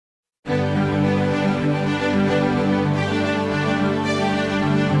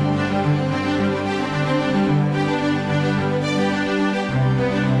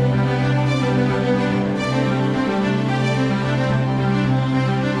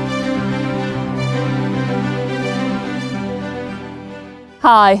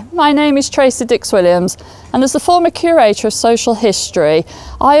Hi, my name is Tracy Dix-Williams, and as the former curator of social history,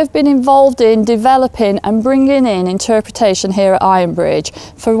 I have been involved in developing and bringing in interpretation here at Ironbridge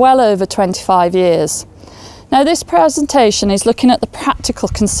for well over 25 years. Now, this presentation is looking at the practical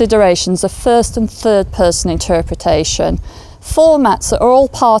considerations of first and third person interpretation, formats that are all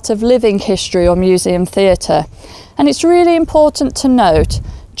part of living history or museum theatre. And it's really important to note,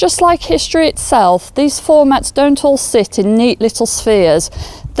 just like history itself, these formats don't all sit in neat little spheres.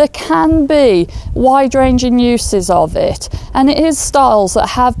 There can be wide-ranging uses of it, and it is styles that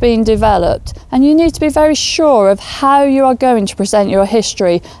have been developed, and you need to be very sure of how you are going to present your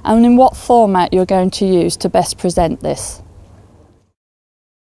history and in what format you're going to use to best present this.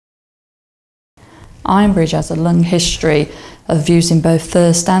 Ironbridge has a long history of using both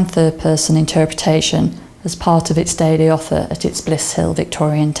first and third person interpretation as part of its daily offer at its Bliss Hill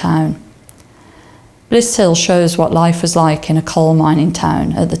Victorian town. Bliss Hill shows what life was like in a coal mining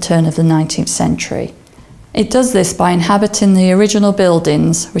town at the turn of the 19th century. It does this by inhabiting the original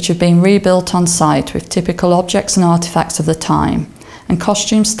buildings, which have been rebuilt on site with typical objects and artefacts of the time, and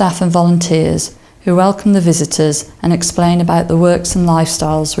costumed staff and volunteers who welcome the visitors and explain about the works and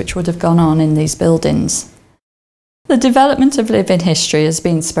lifestyles which would have gone on in these buildings. The development of living history has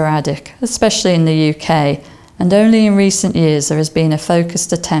been sporadic, especially in the UK, and only in recent years there has been a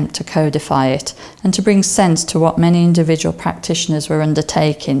focused attempt to codify it and to bring sense to what many individual practitioners were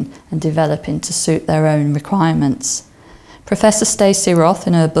undertaking and developing to suit their own requirements. Professor Stacey Roth,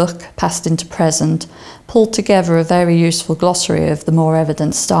 in her book Past into Present, pulled together a very useful glossary of the more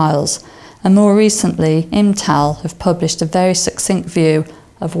evident styles, and more recently IMTAL have published a very succinct view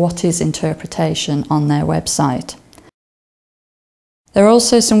of what is interpretation on their website. There are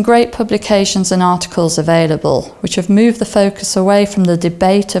also some great publications and articles available which have moved the focus away from the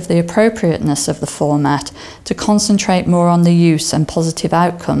debate of the appropriateness of the format to concentrate more on the use and positive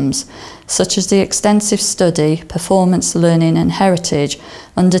outcomes, such as the extensive study, Performance, Learning and Heritage,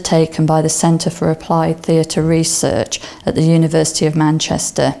 undertaken by the Centre for Applied Theatre Research at the University of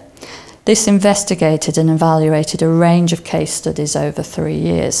Manchester. This investigated and evaluated a range of case studies over 3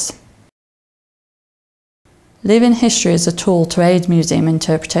 years. Living history as a tool to aid museum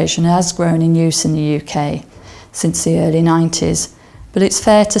interpretation has grown in use in the UK since the early 90s, but it's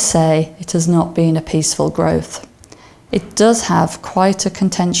fair to say it has not been a peaceful growth. It does have quite a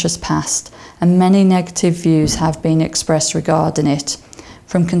contentious past, and many negative views have been expressed regarding it,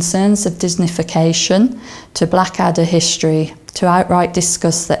 from concerns of Disneyfication to Blackadder history to outright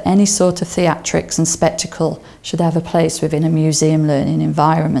discuss that any sort of theatrics and spectacle should have a place within a museum learning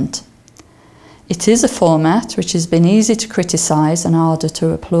environment. It is a format which has been easy to criticise and harder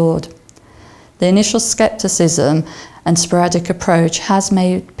to applaud. The initial scepticism and sporadic approach has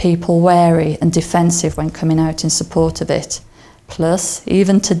made people wary and defensive when coming out in support of it. Plus,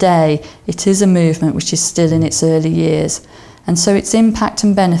 even today, it is a movement which is still in its early years, and so its impact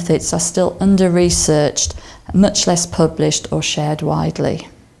and benefits are still under-researched, much less published or shared widely.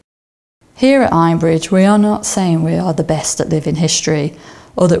 Here at Ironbridge, we are not saying we are the best at living history,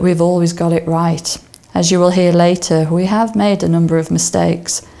 or that we've always got it right. As you will hear later, we have made a number of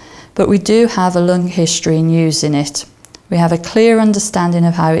mistakes, but we do have a long history in using it. We have a clear understanding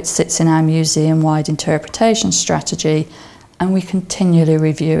of how it sits in our museum-wide interpretation strategy, and we continually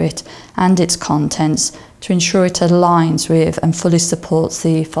review it and its contents to ensure it aligns with and fully supports the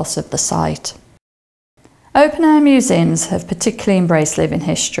ethos of the site. Open-air museums have particularly embraced living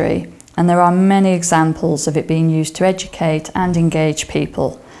history, and there are many examples of it being used to educate and engage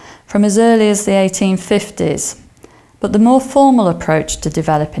people, from as early as the 1850s. But the more formal approach to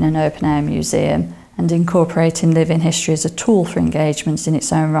developing an open-air museum and incorporating living history as a tool for engagement in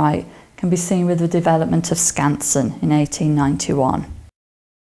its own right can be seen with the development of Skansen in 1891.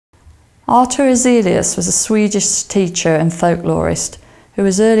 Arthur Hazelius was a Swedish teacher and folklorist who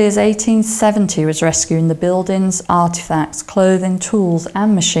as early as 1870 was rescuing the buildings, artefacts, clothing, tools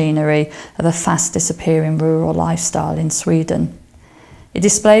and machinery of a fast disappearing rural lifestyle in Sweden. He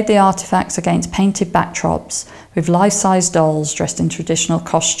displayed the artefacts against painted backdrops with life-size dolls dressed in traditional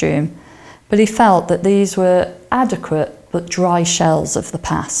costume, but he felt that these were adequate but dry shells of the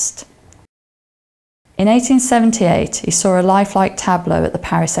past. In 1878 he saw a lifelike tableau at the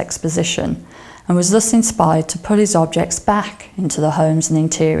Paris Exposition and was thus inspired to pull his objects back into the homes and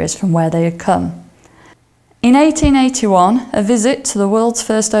interiors from where they had come. In 1881, a visit to the world's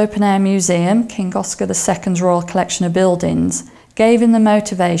first open-air museum, King Oscar II's Royal Collection of Buildings, gave him the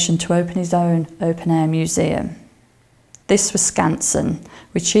motivation to open his own open-air museum. This was Skansen,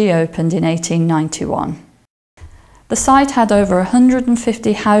 which he opened in 1891. The site had over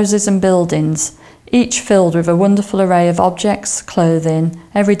 150 houses and buildings, each filled with a wonderful array of objects, clothing,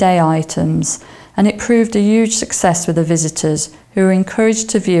 everyday items, and it proved a huge success with the visitors, who were encouraged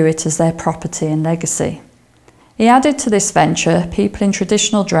to view it as their property and legacy. He added to this venture people in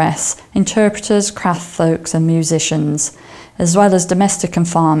traditional dress, interpreters, craft folks and musicians, as well as domestic and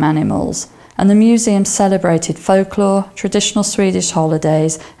farm animals, and the museum celebrated folklore, traditional Swedish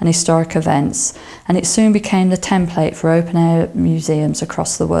holidays and historic events, and it soon became the template for open-air museums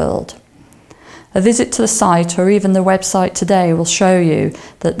across the world. A visit to the site or even the website today will show you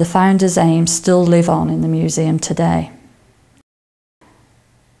that the founder's aims still live on in the museum today.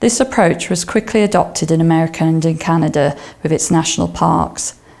 This approach was quickly adopted in America and in Canada with its national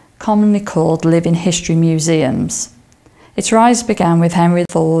parks, commonly called living history museums. Its rise began with Henry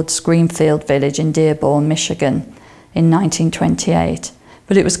Ford's Greenfield Village in Dearborn, Michigan in 1928,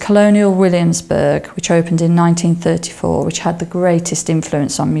 but it was Colonial Williamsburg, which opened in 1934, which had the greatest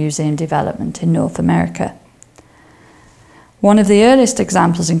influence on museum development in North America. One of the earliest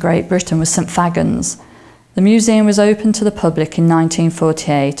examples in Great Britain was St Fagans. The museum was opened to the public in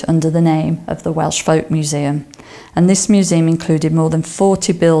 1948 under the name of the Welsh Folk Museum, and this museum included more than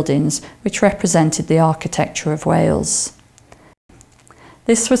 40 buildings which represented the architecture of Wales.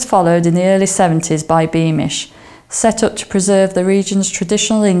 This was followed in the early 70s by Beamish, set up to preserve the region's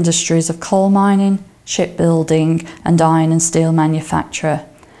traditional industries of coal mining, shipbuilding and iron and steel manufacture,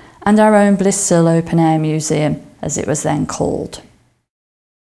 and our own Bliss Hill Open Air Museum, as it was then called.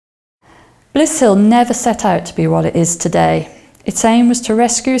 Bliss Hill never set out to be what it is today. Its aim was to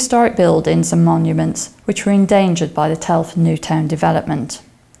rescue historic buildings and monuments which were endangered by the Telford Newtown development.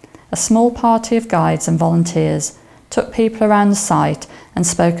 A small party of guides and volunteers took people around the site and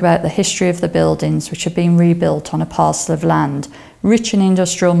spoke about the history of the buildings which had been rebuilt on a parcel of land rich in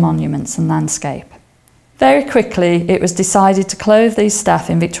industrial monuments and landscape. Very quickly it was decided to clothe these staff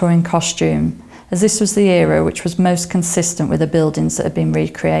in Victorian costume, as this was the era which was most consistent with the buildings that had been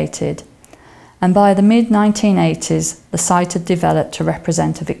recreated. And by the mid-1980s the site had developed to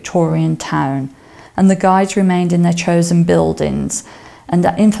represent a Victorian town, and the guides remained in their chosen buildings, and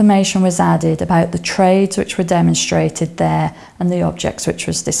that information was added about the trades which were demonstrated there and the objects which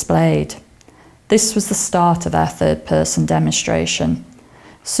was displayed. This was the start of our third-person demonstration.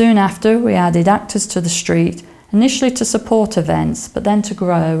 Soon after, we added actors to the street, initially to support events, but then to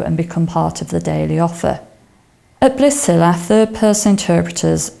grow and become part of the daily offer. At Bliss Hill, our third-person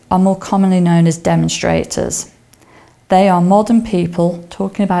interpreters are more commonly known as demonstrators. They are modern people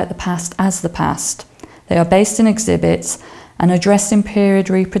talking about the past as the past. They are based in exhibits and are dressed in period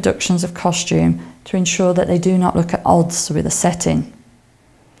reproductions of costume to ensure that they do not look at odds with the setting.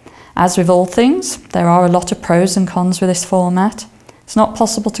 As with all things, there are a lot of pros and cons with this format. It's not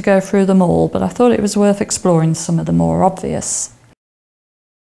possible to go through them all, but I thought it was worth exploring some of the more obvious.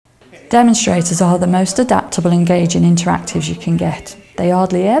 Demonstrators are the most adaptable, engaging interactives you can get. They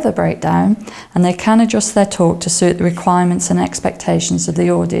hardly ever break down, and they can adjust their talk to suit the requirements and expectations of the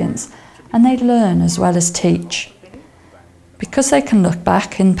audience, and they learn as well as teach. Because they can look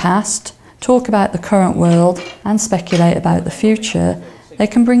back in past, talk about the current world and speculate about the future, they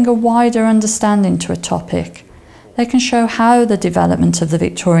can bring a wider understanding to a topic. They can show how the development of the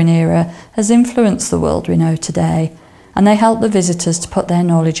Victorian era has influenced the world we know today, and they help the visitors to put their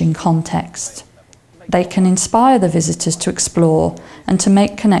knowledge in context. They can inspire the visitors to explore and to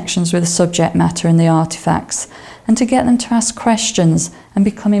make connections with the subject matter and the artefacts, and to get them to ask questions and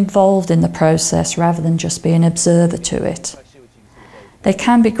become involved in the process rather than just be an observer to it. They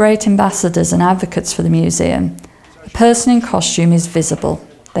can be great ambassadors and advocates for the museum. The person in costume is visible.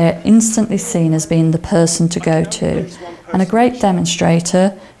 They are instantly seen as being the person to go to, and a great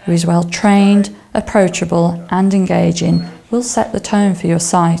demonstrator who is well trained, approachable and engaging will set the tone for your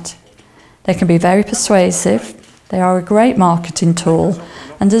site. They can be very persuasive, they are a great marketing tool,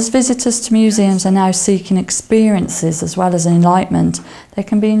 and as visitors to museums are now seeking experiences as well as enlightenment, they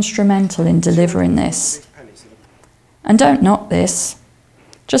can be instrumental in delivering this. And don't knock this.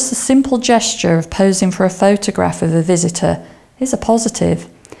 Just the simple gesture of posing for a photograph of a visitor is a positive.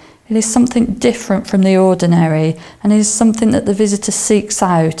 It is something different from the ordinary, and it is something that the visitor seeks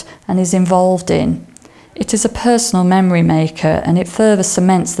out and is involved in. It is a personal memory maker, and it further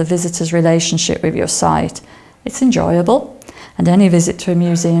cements the visitor's relationship with your site. It's enjoyable, and any visit to a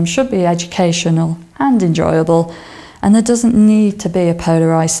museum should be educational and enjoyable, and there doesn't need to be a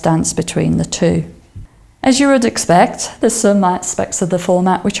polarised stance between the two. As you would expect, there's some aspects of the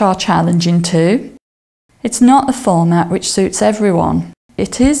format which are challenging too. It's not a format which suits everyone.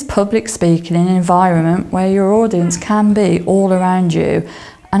 It is public speaking in an environment where your audience can be all around you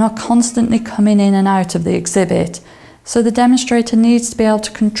and are constantly coming in and out of the exhibit, So the demonstrator needs to be able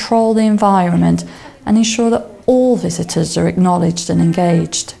to control the environment and ensure that all visitors are acknowledged and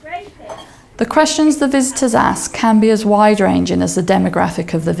engaged. The questions the visitors ask can be as wide-ranging as the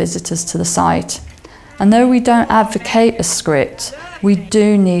demographic of the visitors to the site. And though we don't advocate a script, we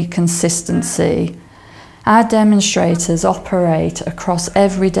do need consistency. Our demonstrators operate across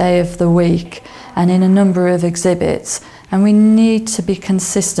every day of the week and in a number of exhibits, and we need to be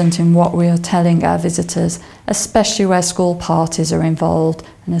consistent in what we are telling our visitors, especially where school parties are involved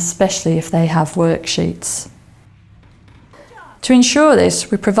and especially if they have worksheets. To ensure this,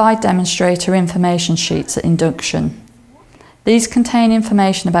 we provide demonstrator information sheets at induction. These contain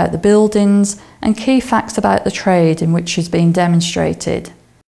information about the buildings and key facts about the trade in which is being demonstrated.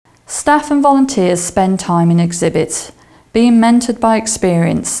 Staff and volunteers spend time in exhibits, being mentored by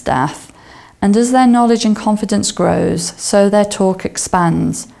experienced staff, and as their knowledge and confidence grows, so their talk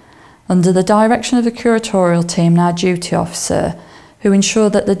expands, under the direction of a curatorial team and our duty officer, who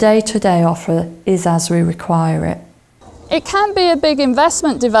ensure that the day-to-day offer is as we require it. It can be a big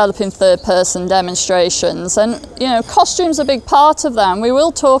investment developing third-person demonstrations, and costume's a big part of that, and we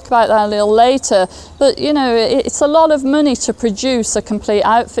will talk about that a little later, but it's a lot of money to produce a complete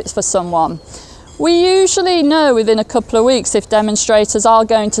outfit for someone. We usually know within a couple of weeks if demonstrators are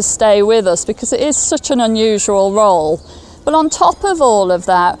going to stay with us because it is such an unusual role. But on top of all of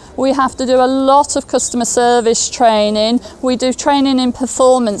that, we have to do a lot of customer service training. We do training in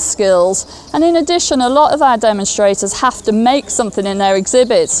performance skills. And in addition, a lot of our demonstrators have to make something in their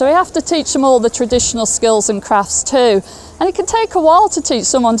exhibits. So we have to teach them all the traditional skills and crafts too. And it can take a while to teach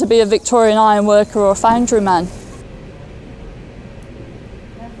someone to be a Victorian ironworker or a foundryman.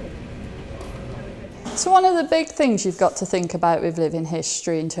 So one of the big things you've got to think about with living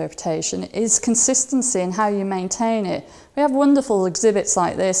history interpretation is consistency and how you maintain it. We have wonderful exhibits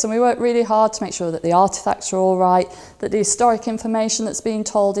like this, and we work really hard to make sure that the artefacts are all right, that the historic information that's being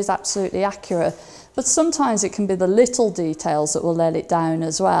told is absolutely accurate. But sometimes it can be the little details that will let it down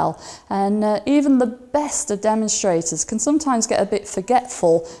as well. And even the best of demonstrators can sometimes get a bit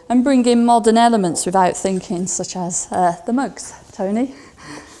forgetful and bring in modern elements without thinking, such as the mugs. Tony?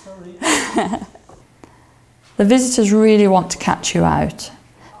 Sorry. The visitors really want to catch you out.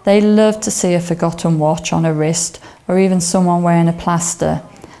 They love to see a forgotten watch on a wrist or even someone wearing a plaster.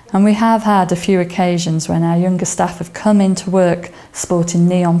 And we have had a few occasions when our younger staff have come into work sporting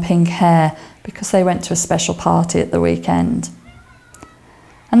neon pink hair because they went to a special party at the weekend.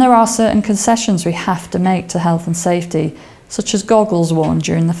 And there are certain concessions we have to make to health and safety, such as goggles worn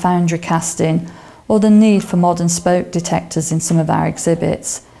during the foundry casting or the need for modern smoke detectors in some of our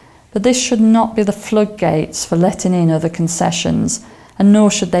exhibits. But this should not be the floodgates for letting in other concessions, and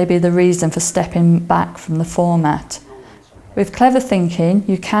nor should they be the reason for stepping back from the format. With clever thinking,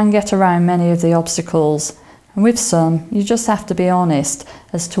 you can get around many of the obstacles, and with some, you just have to be honest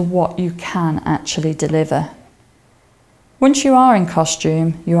as to what you can actually deliver. Once you are in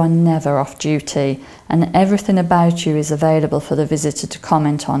costume, you are never off duty, and everything about you is available for the visitor to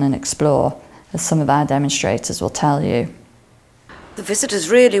comment on and explore, as some of our demonstrators will tell you. The visitors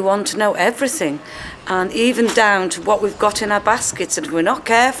really want to know everything, and even down to what we've got in our baskets, and if we're not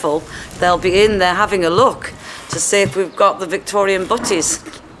careful, they'll be in there having a look to see if we've got the Victorian butties.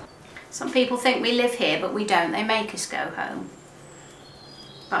 Some people think we live here, but we don't. They make us go home.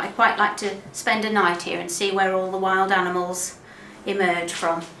 But I quite like to spend a night here and see where all the wild animals emerge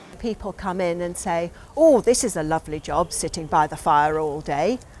from. People come in and say, "Oh, this is a lovely job, sitting by the fire all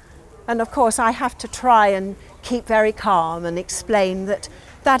day." And of course I have to try and keep very calm and explain that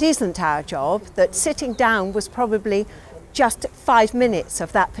that isn't our job, that sitting down was probably just 5 minutes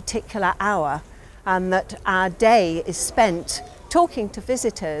of that particular hour, and that our day is spent talking to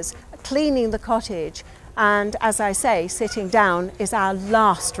visitors, cleaning the cottage, and as I say, sitting down is our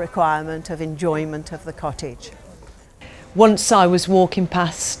last requirement of enjoyment of the cottage. Once I was walking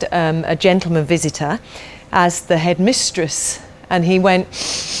past a gentleman visitor as the headmistress, and he went,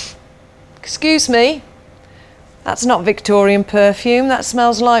 "Excuse me, that's not Victorian perfume, that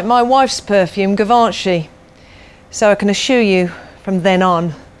smells like my wife's perfume, Givenchy." So I can assure you, from then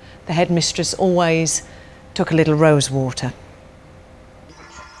on, the headmistress always took a little rose water.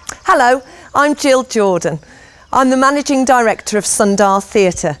 Hello, I'm Jill Jordan. I'm the Managing Director of Sundial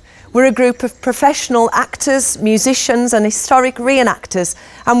Theatre. We're a group of professional actors, musicians and historic reenactors,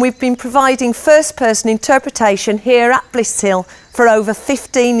 and we've been providing first-person interpretation here at Bliss Hill for over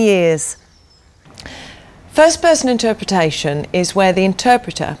 15 years. First-person interpretation is where the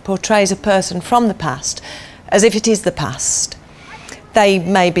interpreter portrays a person from the past as if it is the past. They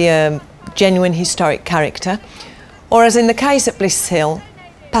may be a genuine historic character, or as in the case at Bliss Hill,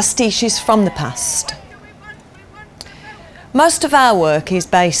 pastiches from the past. Most of our work is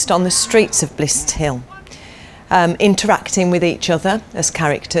based on the streets of Bliss Hill, interacting with each other as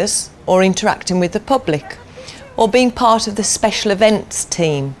characters, or interacting with the public, or being part of the special events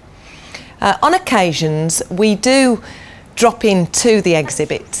team. On occasions we do drop into the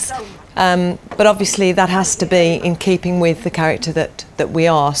exhibits, but obviously that has to be in keeping with the character that we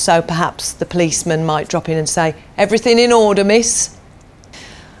are. So perhaps the policeman might drop in and say, "Everything in order, miss?"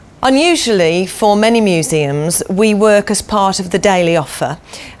 Unusually, for many museums, we work as part of the daily offer,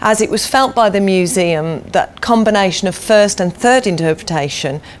 as it was felt by the museum that combination of first and third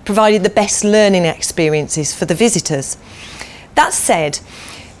interpretation provided the best learning experiences for the visitors. That said,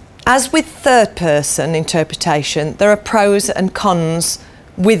 as with third person interpretation, there are pros and cons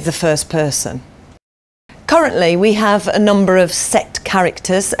with the first person. Currently, we have a number of set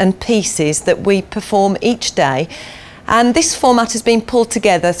characters and pieces that we perform each day, and this format has been pulled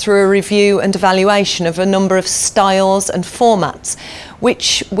together through a review and evaluation of a number of styles and formats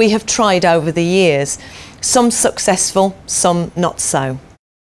which we have tried over the years, some successful, some not so.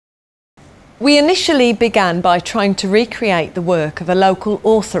 We initially began by trying to recreate the work of a local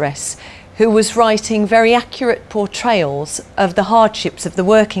authoress who was writing very accurate portrayals of the hardships of the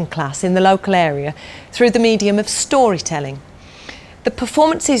working class in the local area through the medium of storytelling. The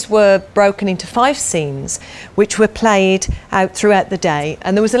performances were broken into 5 scenes which were played out throughout the day,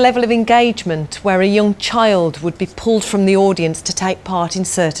 and there was a level of engagement where a young child would be pulled from the audience to take part in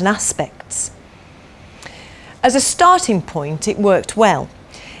certain aspects. As a starting point, it worked well.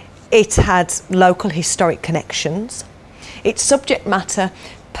 It had local historic connections, its subject matter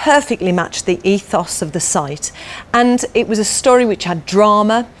perfectly matched the ethos of the site, and it was a story which had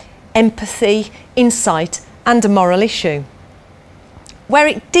drama, empathy, insight and a moral issue. Where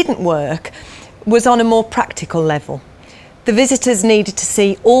it didn't work was on a more practical level. The visitors needed to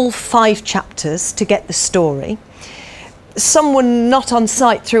see all 5 chapters to get the story. Some were not on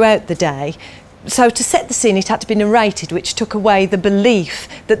site throughout the day, so to set the scene it had to be narrated, which took away the belief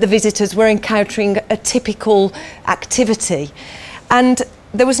that the visitors were encountering a typical activity, and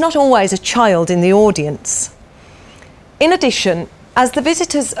there was not always a child in the audience. In addition, as the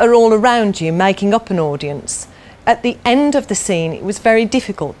visitors are all around you making up an audience, at the end of the scene it was very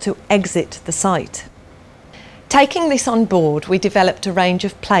difficult to exit the site. Taking this on board, we developed a range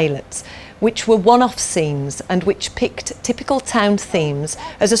of playlets which were one-off scenes and which picked typical town themes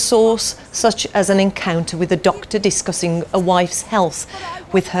as a source, such as an encounter with a doctor discussing a wife's health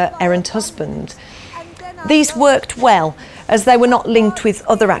with her errant husband. These worked well as they were not linked with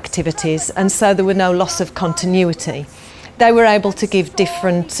other activities, and so there were no loss of continuity. They were able to give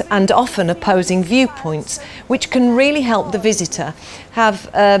different and often opposing viewpoints, which can really help the visitor have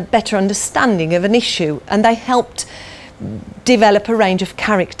a better understanding of an issue, and they helped develop a range of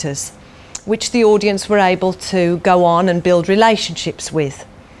characters which the audience were able to go on and build relationships with.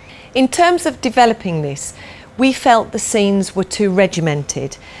 In terms of developing this, we felt the scenes were too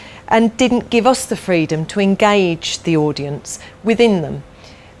regimented and didn't give us the freedom to engage the audience within them,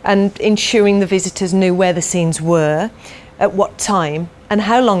 and ensuring the visitors knew where the scenes were, at what time and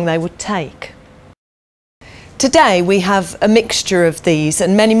how long they would take. Today we have a mixture of these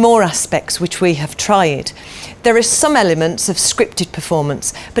and many more aspects which we have tried. There are some elements of scripted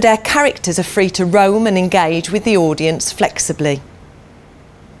performance, but our characters are free to roam and engage with the audience flexibly.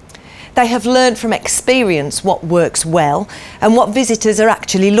 They have learned from experience what works well and what visitors are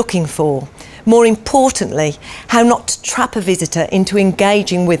actually looking for. More importantly, how not to trap a visitor into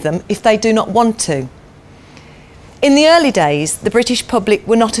engaging with them if they do not want to. In the early days, the British public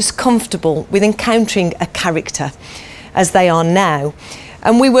were not as comfortable with encountering a character as they are now,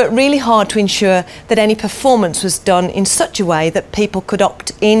 and we worked really hard to ensure that any performance was done in such a way that people could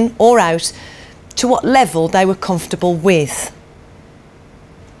opt in or out to what level they were comfortable with.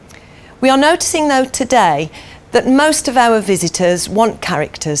 We are noticing though today that most of our visitors want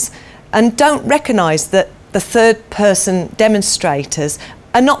characters and don't recognise that the third person demonstrators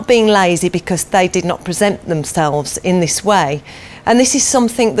are not being lazy because they did not present themselves in this way, and this is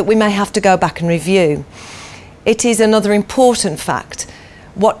something that we may have to go back and review. It is another important fact.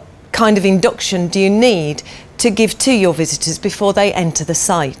 What kind of induction do you need to give to your visitors before they enter the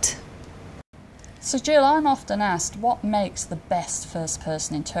site? So Jill, I'm often asked what makes the best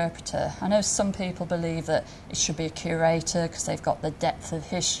first-person interpreter. I know some people believe that it should be a curator because they've got the depth of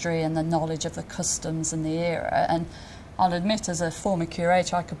history and the knowledge of the customs and the era, and I'll admit as a former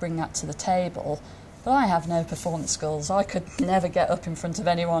curator I could bring that to the table, but I have no performance skills. I could never get up in front of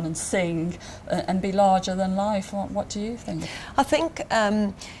anyone and sing and be larger than life. What do you think? I think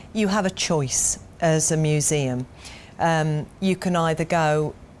you have a choice as a museum. You can either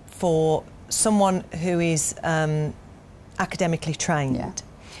go for someone who is academically trained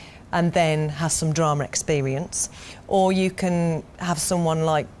and then has some drama experience, or you can have someone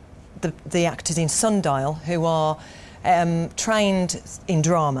like the actors in Sundial who are trained in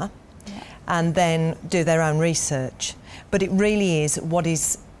drama and then do their own research. But it really is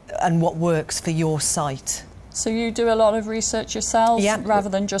what works for your site. So you do a lot of research yourselves rather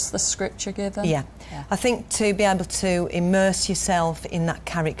than just the script you're given? Yeah. I think to be able to immerse yourself in that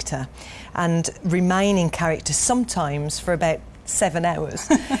character and remain in character sometimes for about 7 hours,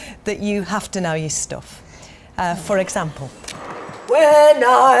 that you have to know your stuff. For example. When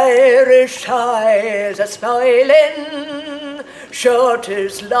Irish ties are smiling, sure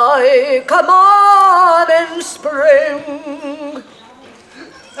 'tis like a morning spring.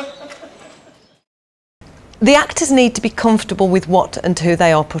 The actors need to be comfortable with what and who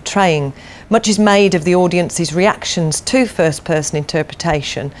they are portraying. Much is made of the audience's reactions to first-person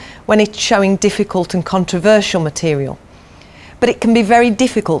interpretation when it's showing difficult and controversial material. But it can be very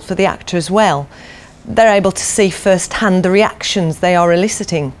difficult for the actor as well. They're able to see firsthand the reactions they are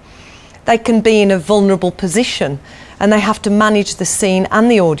eliciting. They can be in a vulnerable position and they have to manage the scene and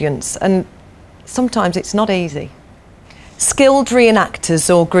the audience, and sometimes it's not easy. Skilled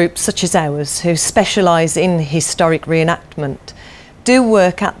reenactors or groups such as ours who specialise in historic reenactment do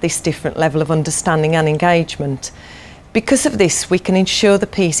work at this different level of understanding and engagement. Because of this, we can ensure the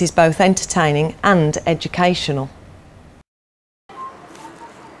piece is both entertaining and educational.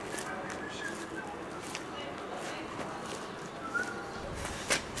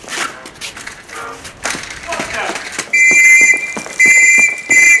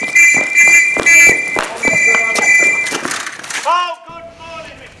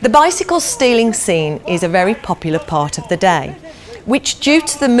 The bicycle stealing scene is a very popular part of the day, which, due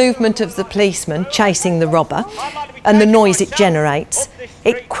to the movement of the policeman chasing the robber and the noise it generates,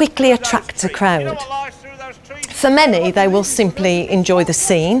 it quickly attracts a crowd. For many, they will simply enjoy the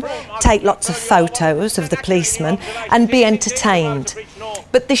scene, take lots of photos of the policeman and be entertained.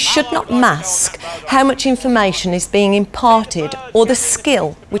 But this should not mask how much information is being imparted or the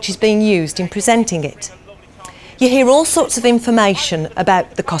skill which is being used in presenting it. You hear all sorts of information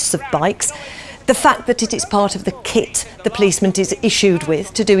about the costs of bikes, the fact that it is part of the kit the policeman is issued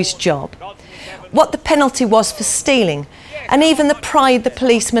with to do his job, what the penalty was for stealing, and even the pride the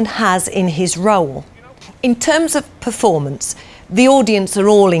policeman has in his role. In terms of performance, the audience are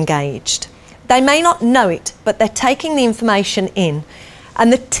all engaged. They may not know it, but they're taking the information in,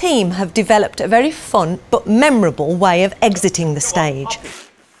 and the team have developed a very fun but memorable way of exiting the stage.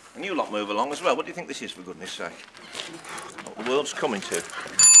 And you lot move along as well. What do you think this is, for goodness sake? What the world's coming to.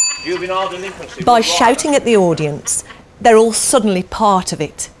 Juvenile delinquency. By shouting at the audience, they're all suddenly part of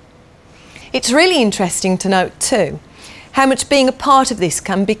it. It's really interesting to note too how much being a part of this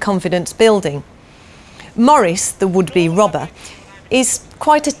can be confidence building. Morris, the would-be robber, is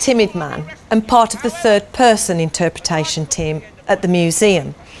quite a timid man and part of the third-person interpretation team at the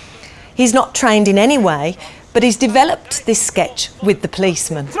museum. He's not trained in any way, but he's developed this sketch with the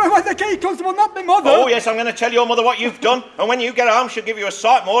policeman. Throw away the key, Constable, not my mother! Oh yes, I'm going to tell your mother what you've done, and when you get home she'll give you a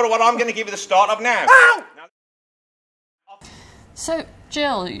sight more of what I'm going to give you the start of now. Ow! So,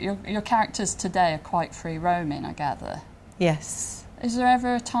 Jill, your characters today are quite free-roaming, I gather. Yes. Is there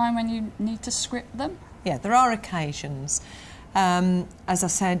ever a time when you need to script them? Yeah, there are occasions. As I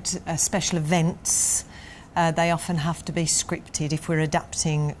said, special events, they often have to be scripted if we're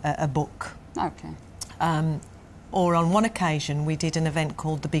adapting a book. Okay. Or on one occasion we did an event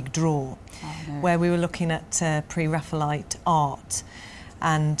called The Big Draw, where we were looking at pre-Raphaelite art,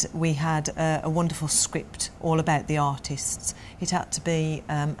 and we had a wonderful script all about the artists. It had to be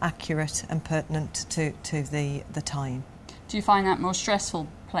accurate and pertinent to the time. Do you find that more stressful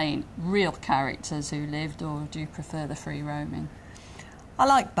playing real characters who lived, or do you prefer the free roaming? I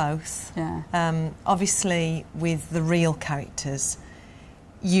like both. Yeah. Obviously with the real characters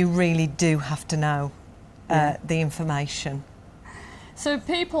you really do have to know the information. So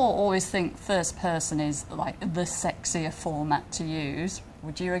people always think first person is like the sexier format to use.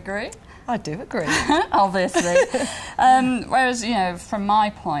 Would you agree? I do agree. Obviously. Whereas, you know, from my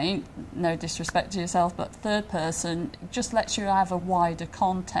point, no disrespect to yourself, but third person just lets you have a wider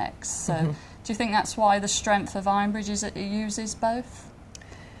context. So do you think that's why the strength of Ironbridge is that it uses both?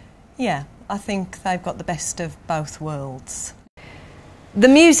 Yeah, I think they've got the best of both worlds. The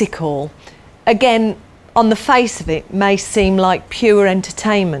music hall, again, on the face of it, may seem like pure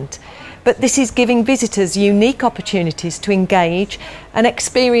entertainment, but this is giving visitors unique opportunities to engage and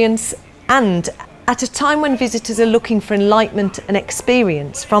experience, and at a time when visitors are looking for enlightenment and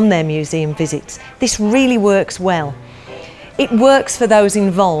experience from their museum visits, this really works well. It works for those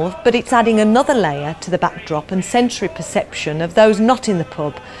involved, but it's adding another layer to the backdrop and sensory perception of those not in the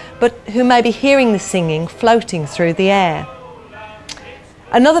pub, but who may be hearing the singing floating through the air.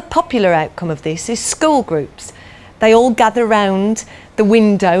 Another popular outcome of this is school groups. They all gather round the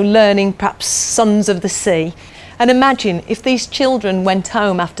window learning perhaps Sons of the Sea. And imagine if these children went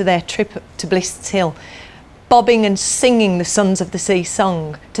home after their trip to Bliss Hill, bobbing and singing the Sons of the Sea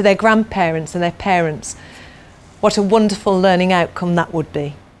song to their grandparents and their parents. What a wonderful learning outcome that would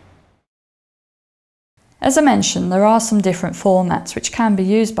be. As I mentioned, there are some different formats which can be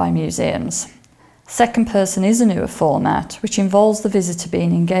used by museums. Second person is a newer format which involves the visitor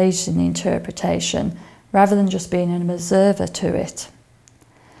being engaged in the interpretation rather than just being an observer to it.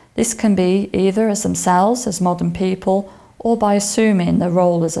 This can be either as themselves, as modern people, or by assuming their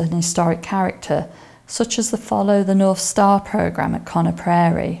role as an historic character, such as the Follow the North Star programme at Conner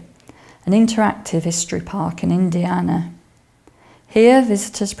Prairie, an interactive history park in Indiana. Here,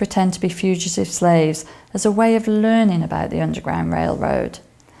 visitors pretend to be fugitive slaves as a way of learning about the Underground Railroad.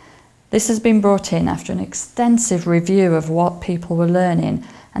 This has been brought in after an extensive review of what people were learning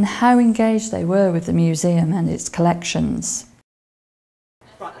and how engaged they were with the museum and its collections.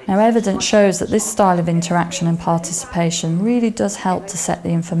 Now, evidence shows that this style of interaction and participation really does help to set the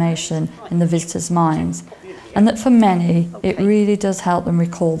information in the visitors' minds, and that for many it really does help them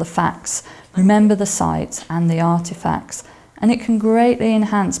recall the facts, remember the sites and the artefacts, and it can greatly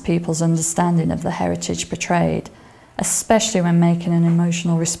enhance people's understanding of the heritage portrayed, especially when making an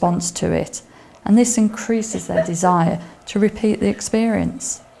emotional response to it, and this increases their desire to repeat the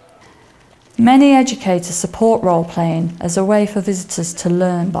experience. Many educators support role-playing as a way for visitors to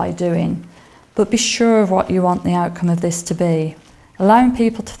learn by doing, but be sure of what you want the outcome of this to be. Allowing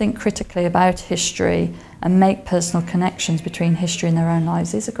people to think critically about history and make personal connections between history and their own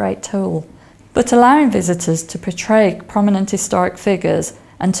lives is a great tool. But allowing visitors to portray prominent historic figures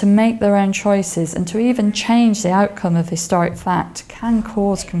and to make their own choices and to even change the outcome of historic fact can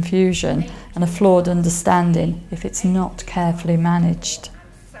cause confusion and a flawed understanding if it's not carefully managed.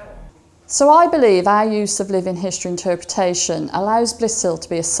 So I believe our use of living history interpretation allows Bliss Hill to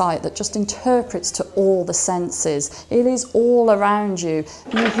be a site that just interprets to all the senses. It is all around you.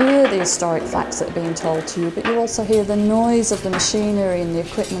 You hear the historic facts that are being told to you, but you also hear the noise of the machinery and the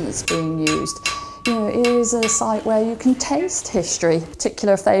equipment that's being used. You know, it is a site where you can taste history, a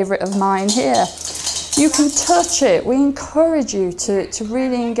particular favourite of mine here. You can touch it. We encourage you to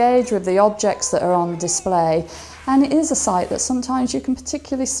really engage with the objects that are on display, and it is a site that sometimes you can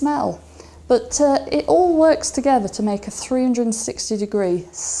particularly smell. But it all works together to make a 360-degree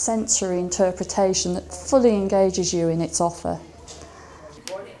sensory interpretation that fully engages you in its offer.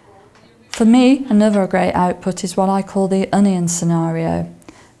 For me, another great output is what I call the onion scenario.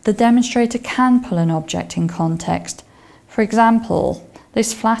 The demonstrator can pull an object in context. For example,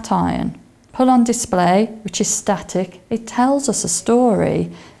 this flat iron. Put on display, which is static, it tells us a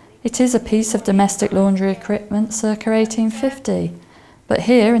story. It is a piece of domestic laundry equipment circa 1850. But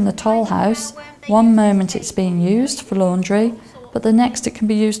here in the toll house, one moment it's being used for laundry, but the next it can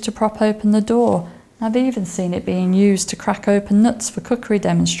be used to prop open the door. I've even seen it being used to crack open nuts for cookery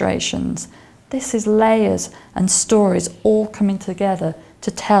demonstrations. This is layers and stories all coming together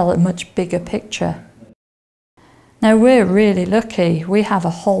to tell a much bigger picture. Now we're really lucky. We have a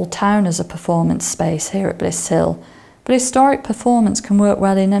whole town as a performance space here at Bliss Hill, but historic performance can work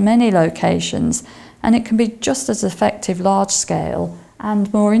well in many locations, and it can be just as effective large scale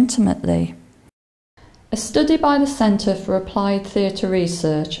and more intimately. A study by the Centre for Applied Theatre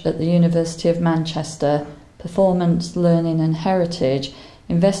Research at the University of Manchester, Performance, Learning and Heritage,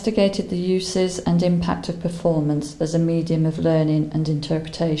 investigated the uses and impact of performance as a medium of learning and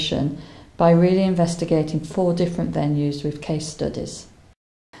interpretation by really investigating 4 different venues with case studies.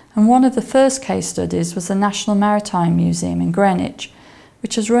 And one of the first case studies was the National Maritime Museum in Greenwich,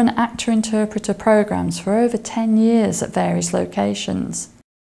 which has run actor-interpreter programmes for over 10 years at various locations.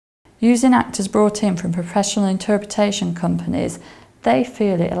 Using actors brought in from professional interpretation companies, they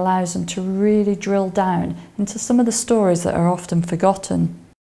feel it allows them to really drill down into some of the stories that are often forgotten.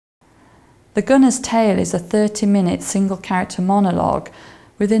 The Gunner's Tale is a 30-minute single-character monologue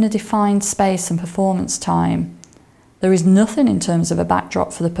within a defined space and performance time. There is nothing in terms of a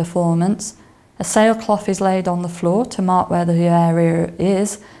backdrop for the performance. A sailcloth is laid on the floor to mark where the area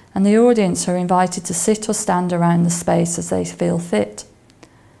is, and the audience are invited to sit or stand around the space as they feel fit.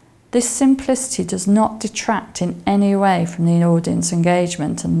 This simplicity does not detract in any way from the audience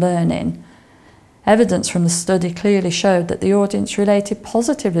engagement and learning. Evidence from the study clearly showed that the audience related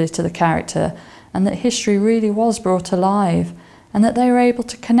positively to the character and that history really was brought alive, and that they were able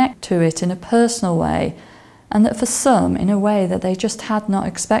to connect to it in a personal way, and that for some, in a way that they just had not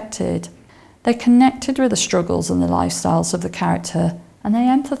expected. They connected with the struggles and the lifestyles of the character, and they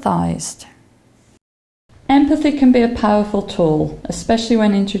empathised. Empathy can be a powerful tool, especially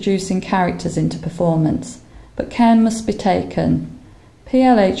when introducing characters into performance, but care must be taken.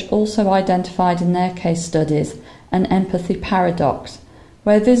 PLH also identified in their case studies an empathy paradox,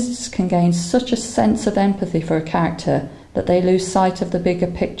 where visitors can gain such a sense of empathy for a character that they lose sight of the bigger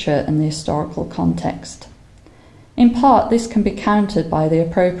picture and the historical context. In part, this can be countered by the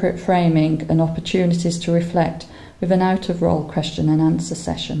appropriate framing and opportunities to reflect with an out-of-role question and answer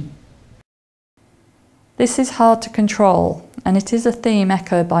session. This is hard to control, and it is a theme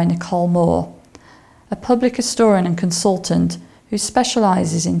echoed by Nicole Moore, a public historian and consultant who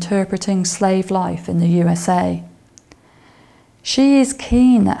specialises in interpreting slave life in the USA. She is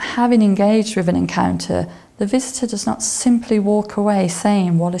keen that, having engaged with an encounter, the visitor does not simply walk away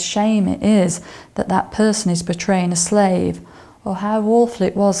saying what a shame it is that that person is portraying a slave, or how awful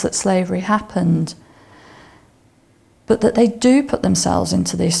it was that slavery happened, but that they do put themselves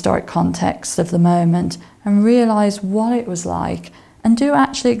into the historic context of the moment and realise what it was like, and do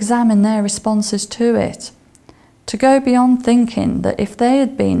actually examine their responses to it. To go beyond thinking that if they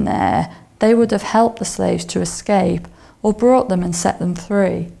had been there, they would have helped the slaves to escape or brought them and set them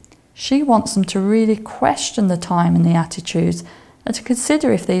free. She wants them to really question the time and the attitudes, and to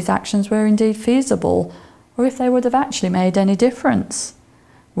consider if these actions were indeed feasible, or if they would have actually made any difference.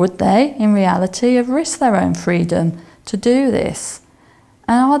 Would they, in reality, have risked their own freedom to do this?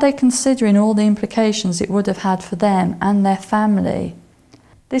 And are they considering all the implications it would have had for them and their family?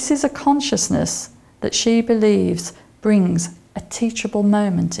 This is a consciousness that she believes brings a teachable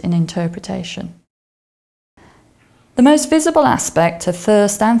moment in interpretation. The most visible aspect of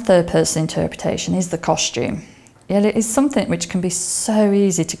first and third person interpretation is the costume. Yet it is something which can be so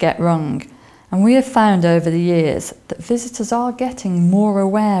easy to get wrong, and we have found over the years that visitors are getting more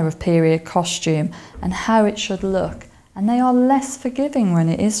aware of period costume and how it should look, and they are less forgiving when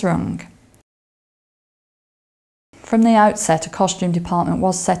it is wrong. From the outset, a costume department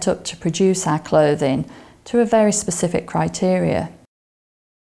was set up to produce our clothing to a very specific criteria.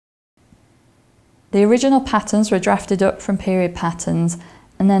 The original patterns were drafted up from period patterns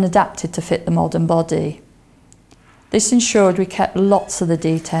and then adapted to fit the modern body. This ensured we kept lots of the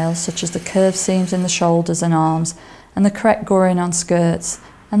details, such as the curved seams in the shoulders and arms, and the correct goring on skirts,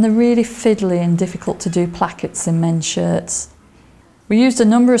 and the really fiddly and difficult to do plackets in men's shirts. We used a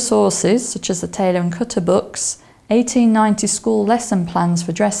number of sources, such as the Tailor and Cutter books, 1890 school lesson plans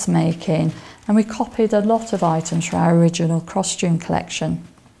for dressmaking, and we copied a lot of items from our original costume collection.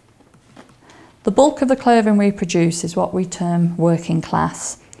 The bulk of the clothing we produce is what we term working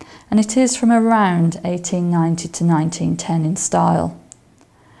class, and it is from around 1890 to 1910 in style.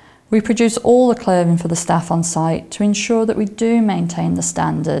 We produce all the clothing for the staff on site to ensure that we do maintain the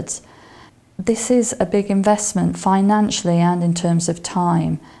standards. This is a big investment financially and in terms of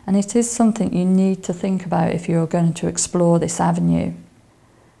time, and it is something you need to think about if you're going to explore this avenue.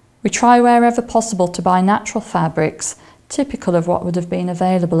 We try wherever possible to buy natural fabrics, typical of what would have been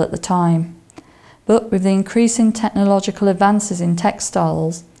available at the time. But with the increasing technological advances in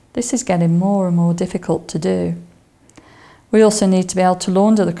textiles, this is getting more and more difficult to do. We also need to be able to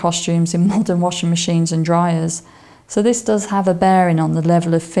launder the costumes in modern washing machines and dryers, so this does have a bearing on the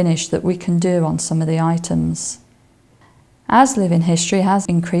level of finish that we can do on some of the items. As living history has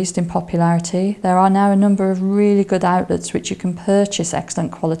increased in popularity, there are now a number of really good outlets which you can purchase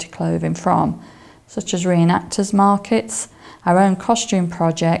excellent quality clothing from, such as reenactors markets, our own costume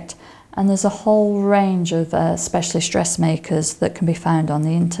project, and there's a whole range of specialist dressmakers that can be found on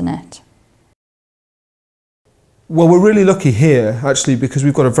the internet. Well, we're really lucky here, actually, because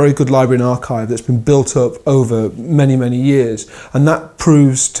we've got a very good library and archive that's been built up over many, many years, and that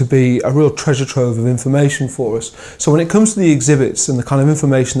proves to be a real treasure trove of information for us. So when it comes to the exhibits and the kind of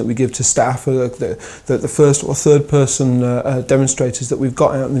information that we give to staff, the first or third person demonstrators that we've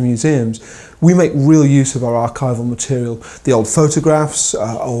got out in the museums, we make real use of our archival material. The old photographs,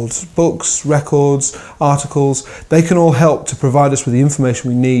 old books, records, articles, they can all help to provide us with the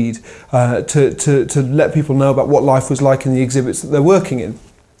information we need to let people know about what life was like in the exhibits that they're working in,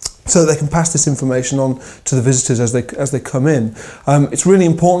 so that they can pass this information on to the visitors as they come in. It's really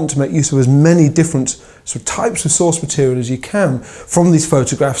important to make use of as many different sort of types of source material as you can, from these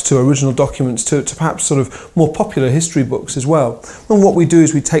photographs to original documents to perhaps sort of more popular history books as well. And what we do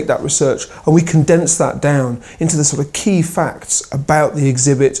is we take that research and we condense that down into the sort of key facts about the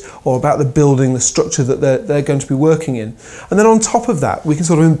exhibit or about the building, the structure that they're going to be working in. And then on top of that, we can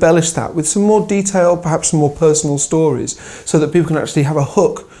sort of embellish that with some more detail, perhaps some more personal stories, so that people can actually have a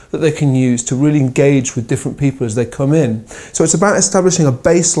hook that they can use to really engage with different people as they come in. So it's about establishing a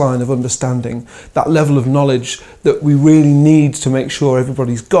baseline of understanding, that level of knowledge that we really need to make sure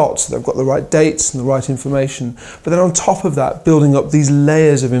everybody's got, so they've got the right dates and the right information. But then on top of that, building up these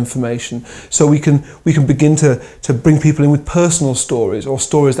layers of information so we can begin to bring people in with personal stories, or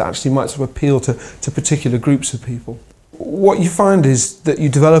stories that actually might sort of appeal to particular groups of people. What you find is that you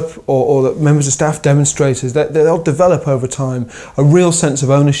develop, or that members of staff, demonstrators, they'll develop over time a real sense of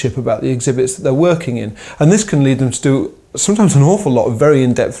ownership about the exhibits that they're working in. And this can lead them to do sometimes an awful lot of very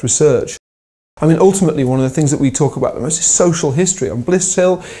in-depth research. I mean, ultimately, one of the things that we talk about the most is social history. On Bliss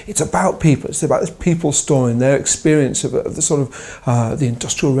Hill, it's about people. It's about this people story and their experience of the sort of the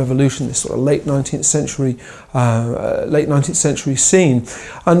Industrial Revolution, this sort of late 19th century scene.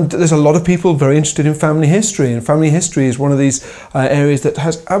 And there's a lot of people very interested in family history, and family history is one of these areas that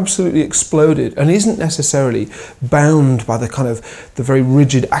has absolutely exploded and isn't necessarily bound by the kind of the very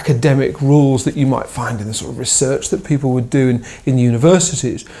rigid academic rules that you might find in the sort of research that people would do in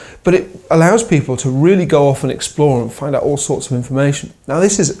universities. But it allows people to really go off and explore and find out all sorts of information. Now,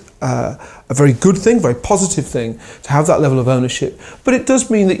 this is a very good thing, very positive thing, to have that level of ownership, but it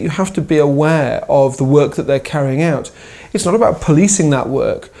does mean that you have to be aware of the work that they're carrying out. It's not about policing that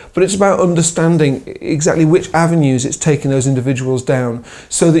work, but it's about understanding exactly which avenues it's taking those individuals down,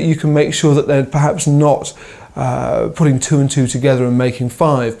 so that you can make sure that they're perhaps not putting 2 and 2 together and making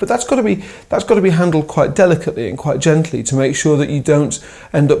 5. But that's got to be handled quite delicately and quite gently to make sure that you don't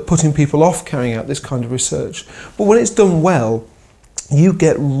end up putting people off carrying out this kind of research. But when it's done well, you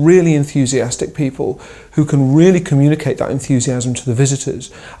get really enthusiastic people who can really communicate that enthusiasm to the visitors,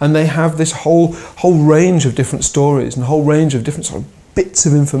 and they have this whole range of different stories and a whole range of different sort of bits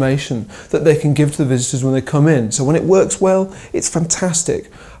of information that they can give to the visitors when they come in. So when it works well, it's fantastic.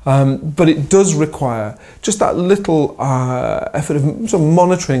 But it does require just that little effort of sort of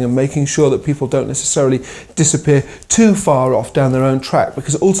monitoring and making sure that people don't necessarily disappear too far off down their own track,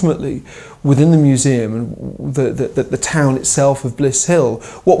 because ultimately within the museum and the town itself of Bliss Hill,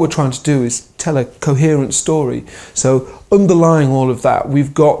 what we're trying to do is tell a coherent story. So underlying all of that,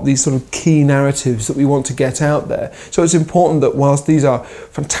 we've got these sort of key narratives that we want to get out there. So it's important that whilst these are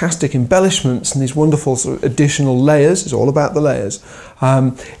fantastic embellishments and these wonderful sort of additional layers, it's all about the layers,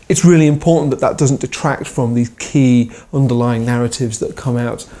 it's really important that that doesn't detract from these key underlying narratives that come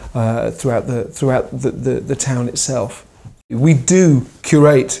out throughout the town itself. We do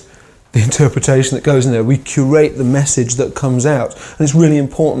curate the interpretation that goes in there. We curate the message that comes out, and it's really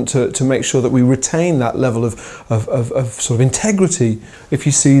important to make sure that we retain that level of sort of integrity. If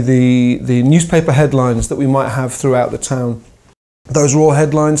you see the newspaper headlines that we might have throughout the town, those are all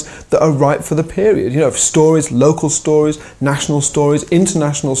headlines that are right for the period. You know, stories, local stories, national stories,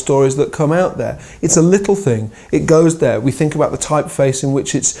 international stories that come out there. It's a little thing. It goes there. We think about the typeface in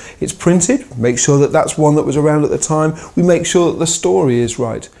which it's printed, make sure that that's one that was around at the time. We make sure that the story is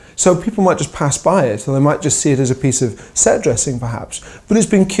right. So people might just pass by it, or they might just see it as a piece of set dressing perhaps, but it's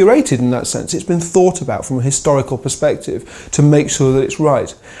been curated in that sense. It's been thought about from a historical perspective to make sure that it's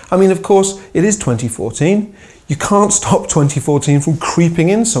right. I mean, of course, it is 2014. You can't stop 2014 from creeping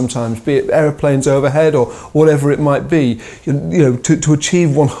in sometimes, be it aeroplanes overhead or whatever it might be. You know, to achieve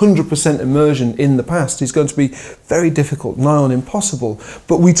 100% immersion in the past is going to be very difficult, nigh on impossible.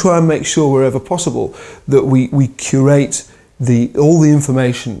 But we try and make sure wherever possible that we curate all the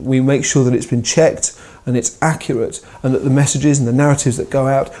information. We make sure that it's been checked and it's accurate, and that the messages and the narratives that go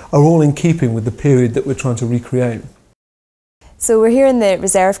out are all in keeping with the period that we're trying to recreate. So we're here in the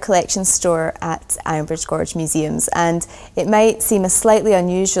Reserve Collection store at Ironbridge Gorge Museums, and it might seem a slightly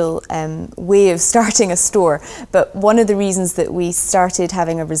unusual way of starting a store, but one of the reasons that we started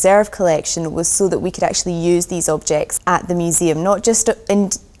having a reserve collection was so that we could actually use these objects at the museum, not just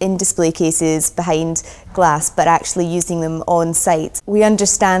in display cases behind glass, but actually using them on site. We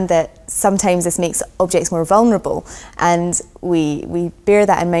understand that sometimes this makes objects more vulnerable, and we bear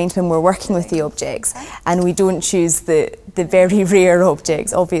that in mind when we're working with the objects, and we don't choose the very rare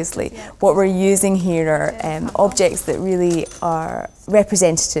objects, obviously. What we're using here are objects that really are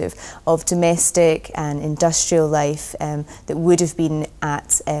representative of domestic and industrial life that would have been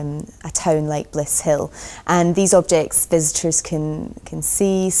at a town like Bliss Hill. And these objects visitors can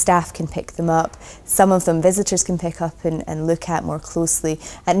see, staff can pick them up, some of them visitors can pick up and look at more closely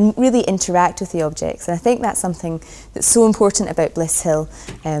and really interact with the objects. And I think that's something that's so important about Bliss Hill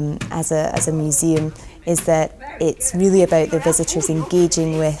as a museum, is that it's really about the visitors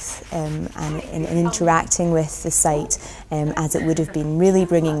engaging with and interacting with the site as it would have been, really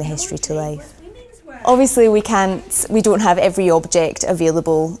bringing the history to life. Obviously we don't have every object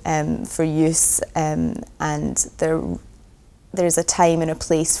available for use, and there's a time and a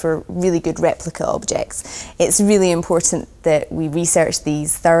place for really good replica objects. It's really important that we research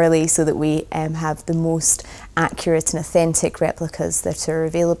these thoroughly so that we have the most accurate and authentic replicas that are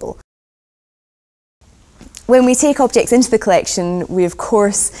available. When we take objects into the collection, we of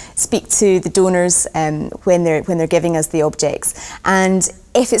course speak to the donors when they're giving us the objects, and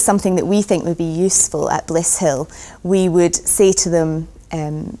if it's something that we think would be useful at Bliss Hill, we would say to them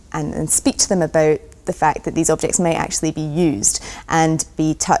and speak to them about the fact that these objects may actually be used and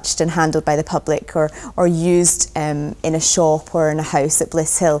be touched and handled by the public, or used in a shop or in a house at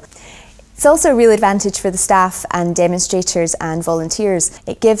Bliss Hill. It's also a real advantage for the staff and demonstrators and volunteers.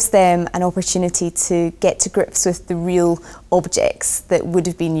 It gives them an opportunity to get to grips with the real objects that would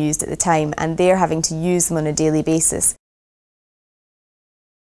have been used at the time, and they're having to use them on a daily basis.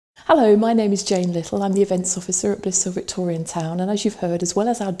 Hello, my name is Jane Little. I'm the Events Officer at Bliss Hill Victorian Town, and as you've heard, as well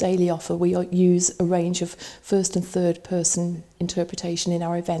as our daily offer, we use a range of first and third person interpretation in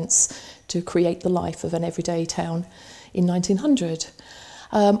our events to create the life of an everyday town in 1900.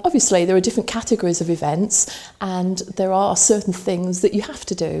 Obviously, there are different categories of events, and there are certain things that you have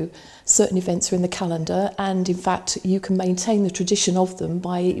to do. Certain events are in the calendar, and in fact you can maintain the tradition of them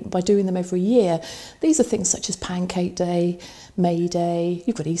by doing them every year. These are things such as Pancake Day, May Day,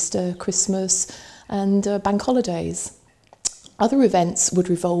 you've got Easter, Christmas, and bank holidays. Other events would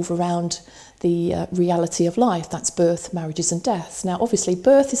revolve around the reality of life. That's birth, marriages and deaths. Now obviously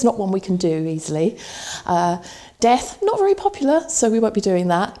birth is not one we can do easily. Death, not very popular, so we won't be doing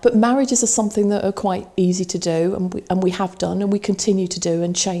that, but marriages are something that are quite easy to do, and we have done and we continue to do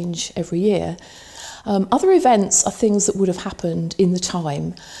and change every year. Other events are things that would have happened in the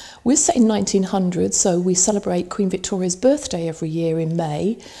time. We're set in 1900, so we celebrate Queen Victoria's birthday every year in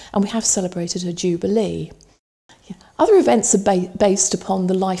May, and we have celebrated her Jubilee. Other events are based upon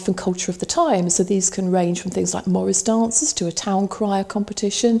the life and culture of the time, so these can range from things like Morris dances to a town crier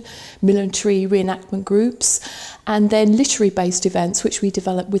competition, military reenactment groups, and then literary based events which we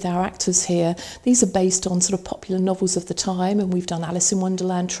develop with our actors here. These are based on sort of popular novels of the time, and we've done Alice in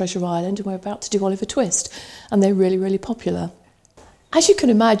Wonderland, Treasure Island, and we're about to do Oliver Twist, and they're really, really popular. As you can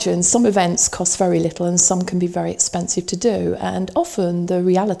imagine, some events cost very little and some can be very expensive to do, and often the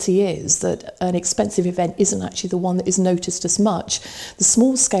reality is that an expensive event isn't actually the one that is noticed as much. The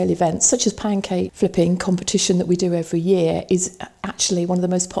small scale events such as pancake flipping competition that we do every year is actually one of the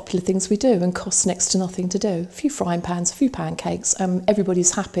most popular things we do and costs next to nothing to do. A few frying pans, a few pancakes,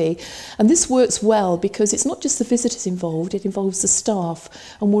 everybody's happy, and this works well because it's not just the visitors involved, it involves the staff,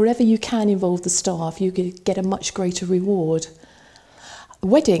 and wherever you can involve the staff you get a much greater reward.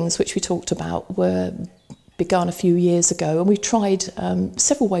 Weddings, which we talked about, were begun a few years ago, and we tried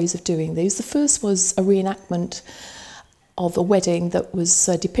several ways of doing these. The first was a reenactment of a wedding that was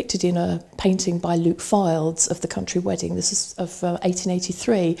depicted in a painting by Luke Fildes of the country wedding. This is of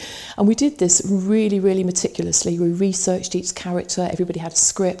 1883, and we did this really, really meticulously. We researched each character, everybody had a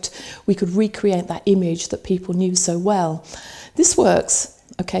script. We could recreate that image that people knew so well. This works,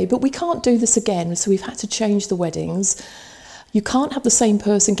 okay, but we can't do this again, so we've had to change the weddings. You can't have the same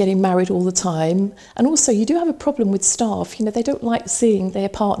person getting married all the time, and also you do have a problem with staff. You know, they don't like seeing their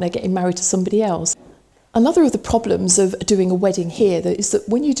partner getting married to somebody else. Another of the problems of doing a wedding here is that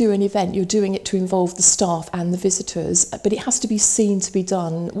when you do an event, you're doing it to involve the staff and the visitors, but it has to be seen to be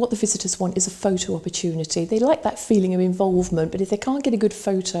done. What the visitors want is a photo opportunity. They like that feeling of involvement, but if they can't get a good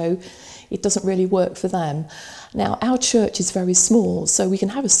photo, it doesn't really work for them. Now, our church is very small, so we can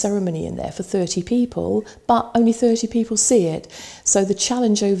have a ceremony in there for 30 people, but only 30 people see it. So the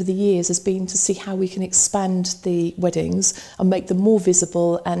challenge over the years has been to see how we can expand the weddings and make them more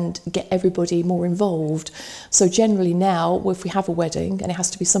visible and get everybody more involved. So generally now, if we have a wedding, and it has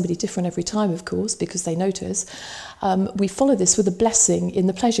to be somebody different every time, of course, because they notice, we follow this with a blessing in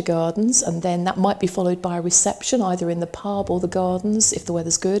the pleasure gardens, and then that might be followed by a reception either in the pub or the gardens if the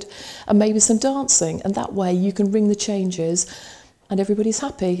weather's good, and maybe some dancing, and that way you can ring the changes and everybody's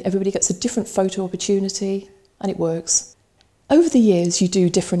happy. Everybody gets a different photo opportunity and it works. Over the years you do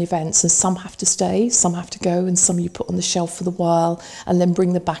different events, and some have to stay, some have to go, and some you put on the shelf for the while and then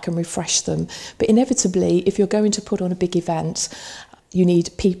bring them back and refresh them. But inevitably, if you're going to put on a big event, you need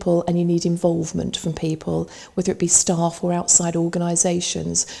people and you need involvement from people, whether it be staff or outside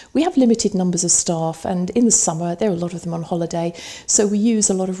organisations. We have limited numbers of staff, and in the summer there are a lot of them on holiday, so we use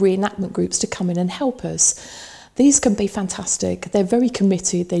a lot of reenactment groups to come in and help us. These can be fantastic. They're very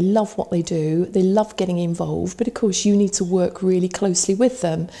committed, they love what they do, they love getting involved, but of course you need to work really closely with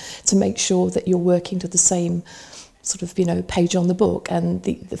them to make sure that you're working to the same sort of, page on the book, and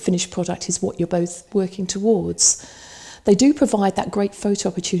the finished product is what you're both working towards. They do provide that great photo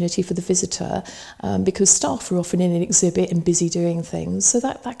opportunity for the visitor because staff are often in an exhibit and busy doing things, so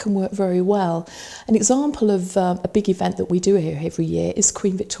that can work very well. An example of a big event that we do here every year is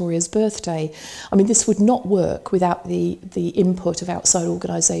Queen Victoria's birthday. I mean, this would not work without the input of outside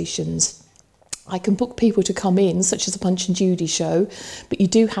organisations. I can book people to come in, such as a Punch and Judy show, but you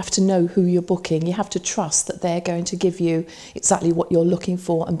do have to know who you're booking. You have to trust that they're going to give you exactly what you're looking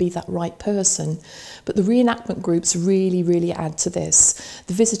for and be that right person. But the reenactment groups really, really add to this.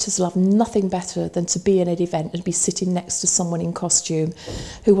 The visitors love nothing better than to be in an event and be sitting next to someone in costume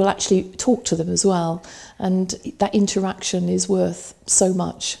who will actually talk to them as well. And that interaction is worth so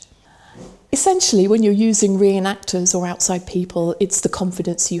much. Essentially, when you're using reenactors or outside people, it's the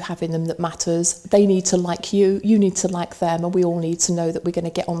confidence you have in them that matters. They need to like you, you need to like them, and we all need to know that we're going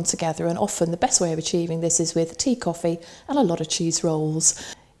to get on together. And often the best way of achieving this is with tea, coffee, and a lot of cheese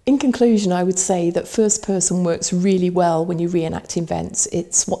rolls. In conclusion, I would say that first person works really well when you reenact events.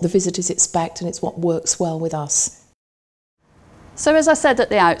 It's what the visitors expect and it's what works well with us. So as I said at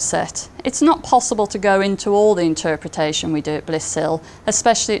the outset, it's not possible to go into all the interpretation we do at Bliss Hill,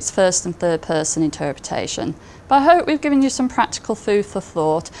 especially its first and third person interpretation. But I hope we've given you some practical food for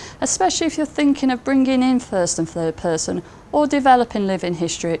thought, especially if you're thinking of bringing in first and third person or developing living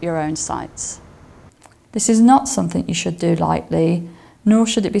history at your own sites. This is not something you should do lightly, nor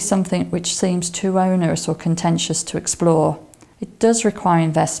should it be something which seems too onerous or contentious to explore. It does require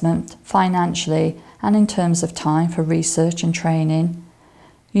investment, financially, and in terms of time for research and training.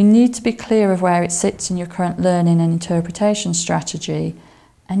 You need to be clear of where it sits in your current learning and interpretation strategy,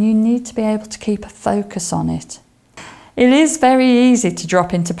 and you need to be able to keep a focus on it. It is very easy to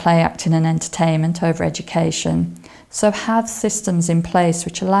drop into play acting and entertainment over education, so have systems in place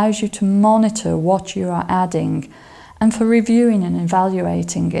which allows you to monitor what you are adding and for reviewing and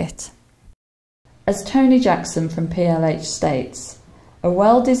evaluating it. As Tony Jackson from PLH states, a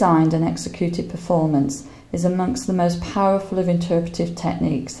well-designed and executed performance is amongst the most powerful of interpretive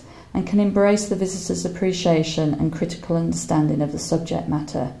techniques and can embrace the visitor's appreciation and critical understanding of the subject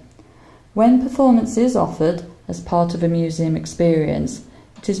matter. When performance is offered as part of a museum experience,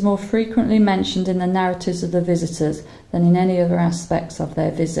 it is more frequently mentioned in the narratives of the visitors than in any other aspects of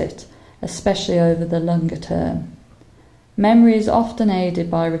their visit, especially over the longer term. Memory is often aided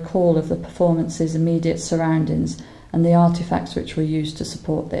by recall of the performance's immediate surroundings and the artefacts which were used to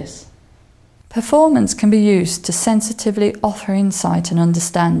support this. Performance can be used to sensitively offer insight and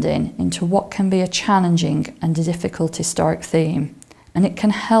understanding into what can be a challenging and a difficult historic theme, and it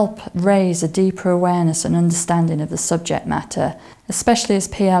can help raise a deeper awareness and understanding of the subject matter, especially as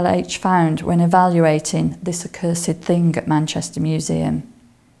PLH found when evaluating This Accursed Thing at Manchester Museum.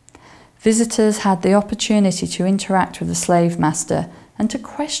 Visitors had the opportunity to interact with the slave master and to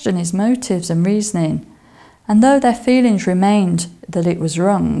question his motives and reasoning. And though their feelings remained that it was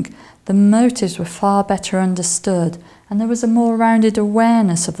wrong, the motives were far better understood and there was a more rounded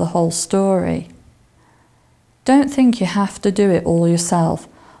awareness of the whole story. Don't think you have to do it all yourself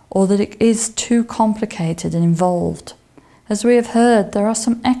or that it is too complicated and involved. As we have heard, there are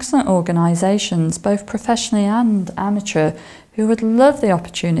some excellent organisations, both professionally and amateur, who would love the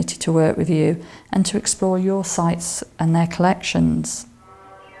opportunity to work with you and to explore your sites and their collections.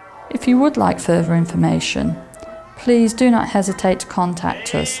 If you would like further information, please do not hesitate to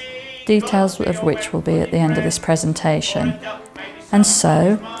contact us, details of which will be at the end of this presentation. And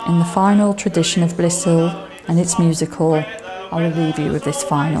so, in the final tradition of Bliss Hill and its music hall, I will leave you with this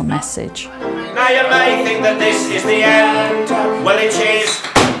final message. Now you may think that this is the end. Well, it is.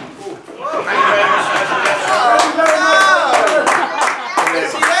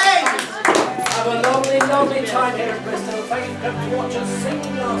 Have a lovely, lovely time here at Bristol. Thank you for watching us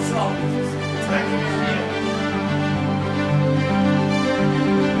singing our songs. Thank you.